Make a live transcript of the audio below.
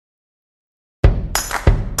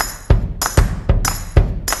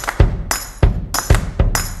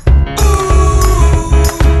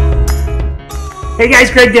Hey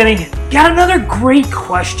guys, Greg Denning. Got another great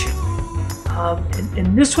question.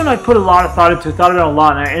 And this one I put a lot of thought into, thought about a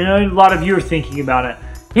lot, and I know a lot of you are thinking about it.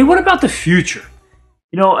 Hey, what about the future?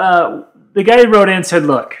 The guy who wrote in said,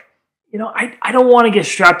 look, I don't want to get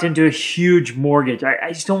strapped into a huge mortgage.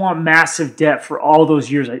 I just don't want massive debt for all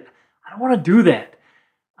those years. I don't want to do that.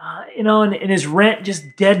 And is rent just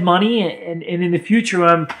dead money? And in the future,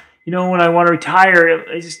 when I want to retire,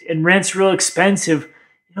 and rent's real expensive,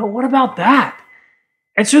 what about that?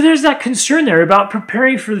 And so there's that concern there about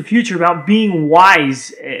preparing for the future, about being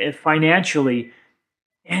wise financially.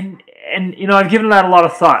 And I've given that a lot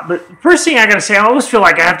of thought. But first thing I got to say, I always feel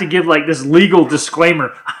like I have to give like this legal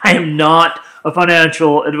disclaimer. I am not a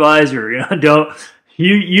financial advisor.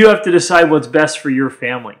 You have to decide what's best for your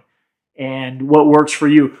family and what works for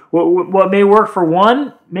you. What may work for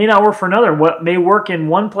one may not work for another. What may work in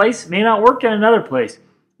one place may not work in another place.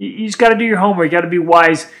 You just got to do your homework. You got to be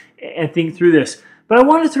wise and think through this. But I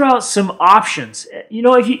want to throw out some options.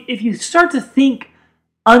 If you start to think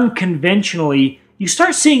unconventionally, you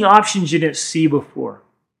start seeing options you didn't see before.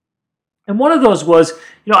 And one of those was,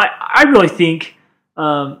 I really think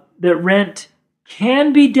that rent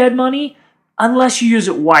can be dead money unless you use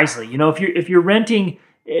it wisely. If you're renting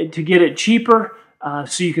to get it cheaper,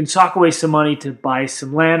 so you can sock away some money to buy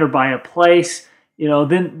some land or buy a place,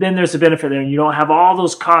 then there's a benefit there, and you don't have all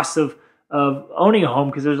those costs of owning a home,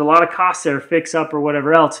 because there's a lot of costs there, fix up or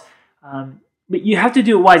whatever else. But you have to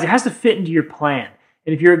do it wise. It has to fit into your plan.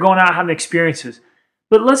 And if you're going out having experiences.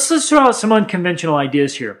 But let's throw out some unconventional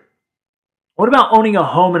ideas here. What about owning a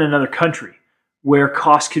home in another country where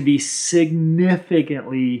costs could be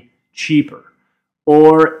significantly cheaper,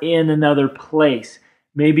 or in another place?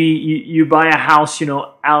 Maybe you buy a house,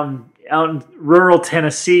 out in rural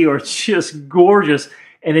Tennessee, or it's just gorgeous,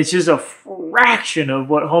 and it's just a fraction of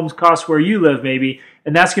what homes cost where you live, maybe,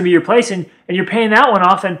 and that's going to be your place, and you're paying that one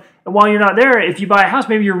off, and while you're not there, if you buy a house,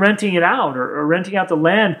 maybe you're renting it out, or renting out the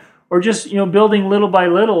land, or just building little by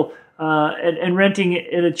little, and renting it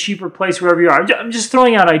in a cheaper place wherever you are. I'm just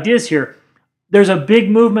throwing out ideas here. There's a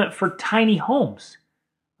big movement for tiny homes,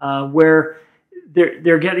 where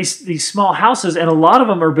they're getting these small houses, and a lot of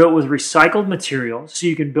them are built with recycled material, so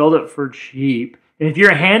you can build it for cheap. And if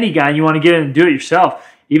you're a handy guy and you want to get in and do it yourself,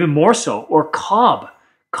 even more so. Or cob.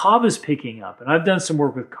 Cob is picking up, and I've done some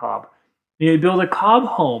work with cob. You build a cob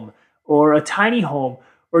home, or a tiny home,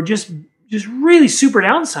 or just really super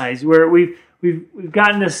downsized, where we've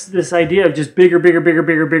gotten this idea of just bigger,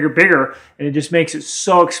 and it just makes it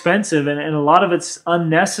so expensive, and a lot of it's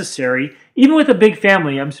unnecessary. Even with a big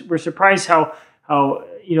family, we're surprised how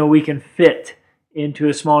we can fit into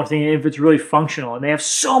a smaller thing if it's really functional. And they have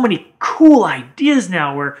so many cool ideas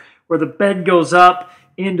now where the bed goes up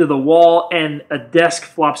into the wall and a desk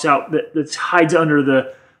flops out that hides under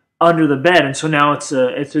the bed. And so now it's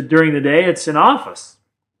during the day it's an office.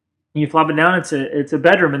 And you flop it down, it's a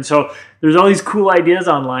bedroom. And so there's all these cool ideas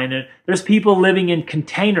online, and there's people living in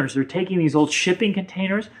containers. They're taking these old shipping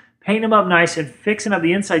containers, painting them up nice, and fixing up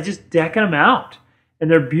the inside, just decking them out.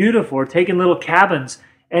 And they're beautiful. Or taking little cabins.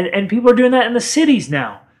 And people are doing that in the cities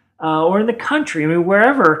now, or in the country. I mean,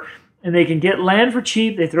 wherever. And they can get land for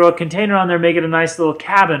cheap. They throw a container on there, make it a nice little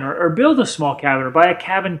cabin, or build a small cabin, or buy a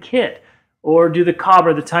cabin kit, or do the cob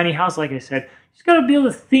or the tiny house, like I said. You just got to be able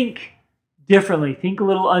to think differently, think a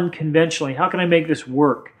little unconventionally. How can I make this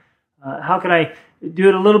work? How can I do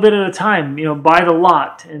it a little bit at a time? Buy the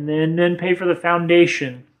lot and then pay for the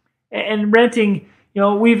foundation. And renting.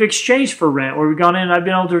 We've exchanged for rent, where we've gone in and I've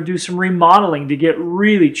been able to do some remodeling to get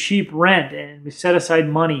really cheap rent, and we set aside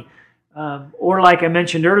money. Or like I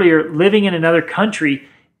mentioned earlier, living in another country,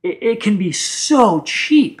 it can be so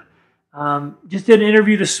cheap. Just did an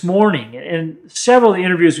interview this morning, and several of the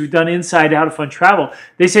interviews we've done inside Out of Fun Travel,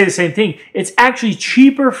 they say the same thing. It's actually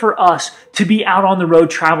cheaper for us to be out on the road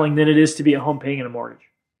traveling than it is to be at home paying a mortgage.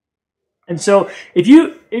 And so if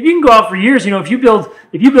you can go out for years, if you build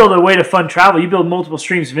a way to fund travel, you build multiple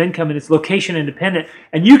streams of income, and it's location independent,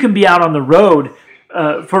 and you can be out on the road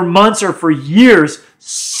for months or for years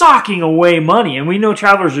socking away money. And we know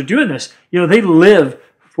travelers are doing this. They live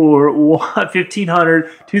for $1,500,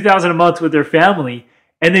 $2,000 a month with their family,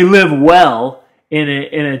 and they live well in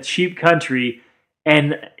a cheap country,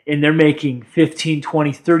 and they're making $15,000,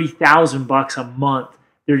 $20,000, $30,000 a month.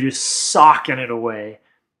 They're just socking it away.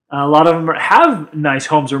 A lot of them have nice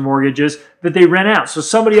homes or mortgages that they rent out. So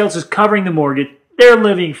somebody else is covering the mortgage. They're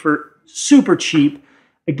living for super cheap.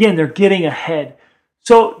 Again, they're getting ahead.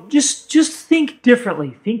 So just think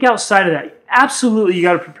differently. Think outside of that. Absolutely, you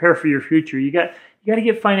got to prepare for your future. You got to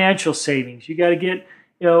get financial savings. You got to get,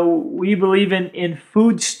 we believe in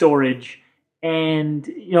food storage and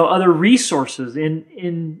other resources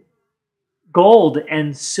in gold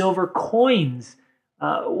and silver coins,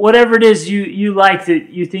 whatever it is you like, that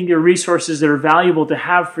you think are resources that are valuable to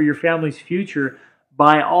have for your family's future.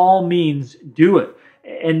 By all means, do it,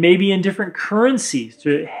 and maybe in different currencies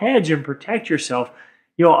to hedge and protect yourself.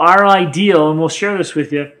 Our ideal, and we'll share this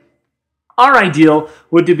with you. Our ideal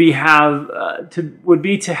would be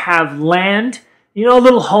to have land, a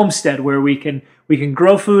little homestead where we can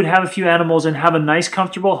grow food, have a few animals, and have a nice,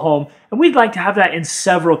 comfortable home. And we'd like to have that in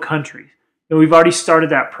several countries. We've already started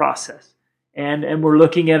that process, and we're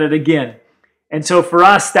looking at it again. And so for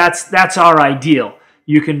us, that's our ideal.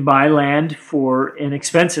 You can buy land for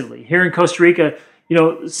inexpensively. Here in Costa Rica,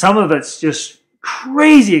 some of it's just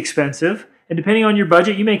crazy expensive, and depending on your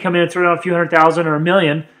budget, you may come in and throw down a few $100,000 or $1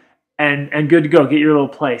 million, and good to go, get your little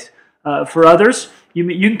place. For others,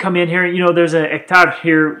 you can come in here. There's an hectare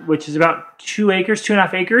here, which is about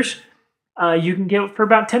 2.5 acres. You can get for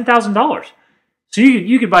about $10,000. So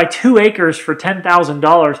you could buy 2 acres for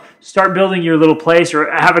 $10,000, start building your little place,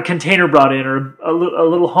 or have a container brought in, or a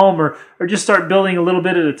little home, or just start building a little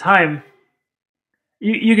bit at a time.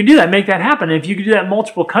 You can do that, make that happen. And if you can do that in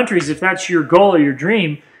multiple countries, if that's your goal or your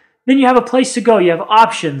dream, then you have a place to go. You have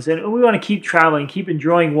options, and we want to keep traveling, keep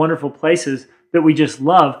enjoying wonderful places that we just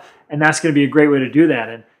love, and that's going to be a great way to do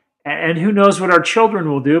that. And who knows what our children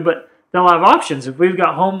will do, but they'll have options. If we've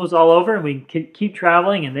got homes all over and we can keep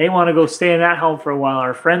traveling, and they want to go stay in that home for a while,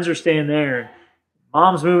 our friends are staying there, and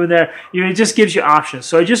mom's moving there, it just gives you options.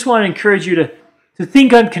 So I just want to encourage you to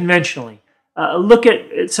think unconventionally. Look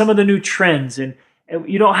at some of the new trends, and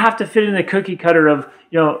you don't have to fit in the cookie cutter of,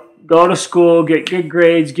 go to school, get good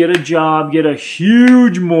grades, get a job, get a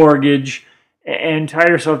huge mortgage, and tie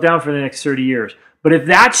yourself down for the next 30 years. But if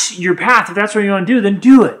that's your path, if that's what you want to do, then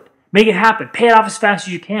do it. Make it happen. Pay it off as fast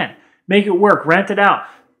as you can. Make it work. Rent it out.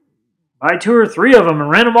 Buy 2 or 3 of them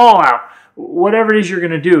and rent them all out. Whatever it is you're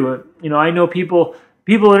going to do. I know people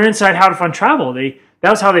that are inside How to Fund Travel. That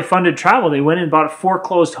was how they funded travel. They went and bought a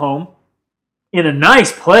foreclosed home in a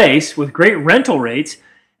nice place with great rental rates.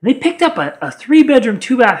 And they picked up a 3-bedroom,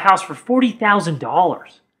 2-bath house for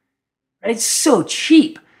 $40,000. It's so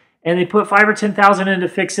cheap. And they put $5,000 or $10,000 in to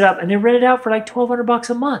fix it up, and they rent it out for like $1,200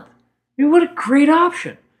 a month. What a great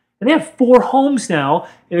option. And they have 4 homes now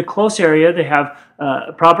in a close area. They have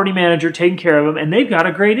a property manager taking care of them, and they've got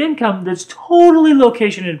a great income that's totally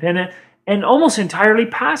location independent and almost entirely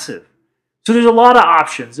passive. So there's a lot of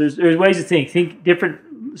options. There's ways to think. Think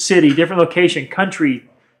different city, different location, country.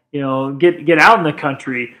 Get out in the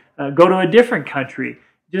country. Go to a different country.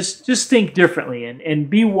 Just think differently and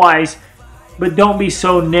be wise, but don't be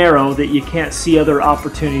so narrow that you can't see other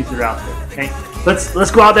opportunities that are out there. Okay,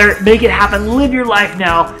 let's go out there, make it happen, live your life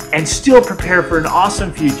now, and still prepare for an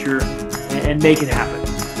awesome future and make it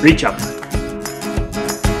happen. Reach up.